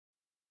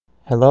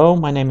Hello,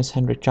 my name is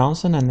Henrik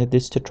Johnson, and in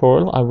this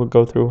tutorial I will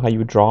go through how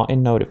you draw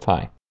in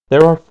Notify.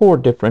 There are 4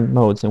 different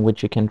modes in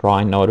which you can draw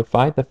in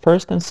Notify. The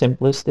first and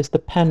simplest is the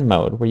pen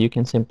mode, where you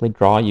can simply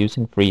draw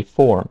using free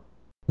form.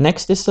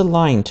 Next is the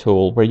line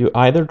tool, where you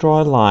either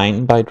draw a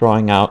line by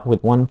drawing out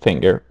with one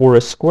finger, or a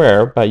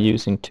square by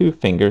using 2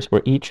 fingers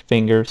where each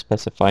finger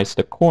specifies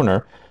the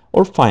corner,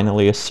 or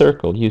finally a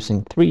circle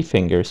using 3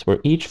 fingers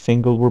where each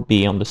finger will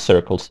be on the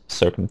circle's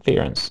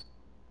circumference.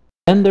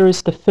 Then there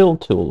is the fill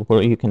tool,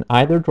 where you can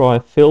either draw a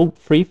filled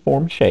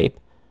free-form shape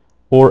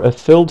or a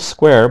filled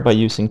square by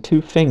using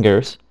 2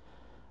 fingers,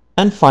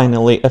 and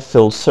finally a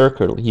filled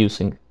circle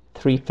using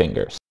 3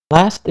 fingers.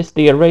 Last is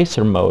the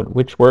eraser mode,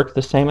 which works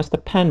the same as the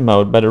pen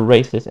mode but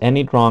erases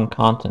any drawn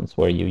contents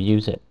where you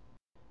use it.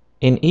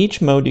 In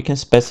each mode you can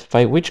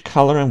specify which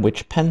color and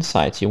which pen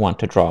size you want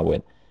to draw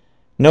with.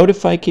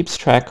 Notify keeps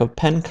track of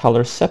pen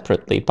colors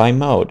separately by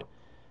mode.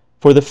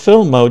 For the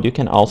fill mode you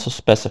can also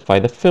specify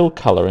the fill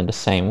color in the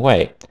same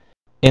way.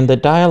 In the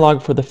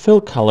dialog for the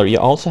fill color you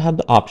also have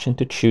the option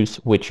to choose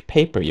which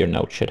paper your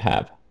note should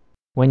have.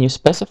 When you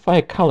specify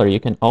a color you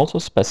can also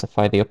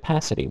specify the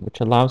opacity, which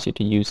allows you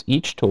to use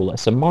each tool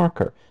as a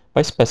marker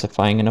by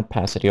specifying an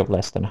opacity of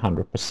less than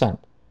 100%.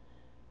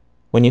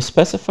 When you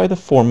specify the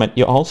format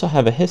you also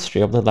have a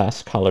history of the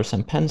last colors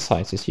and pen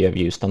sizes you have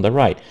used on the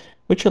right,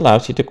 which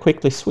allows you to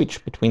quickly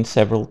switch between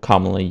several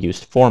commonly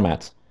used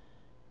formats.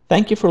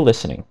 Thank you for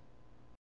listening.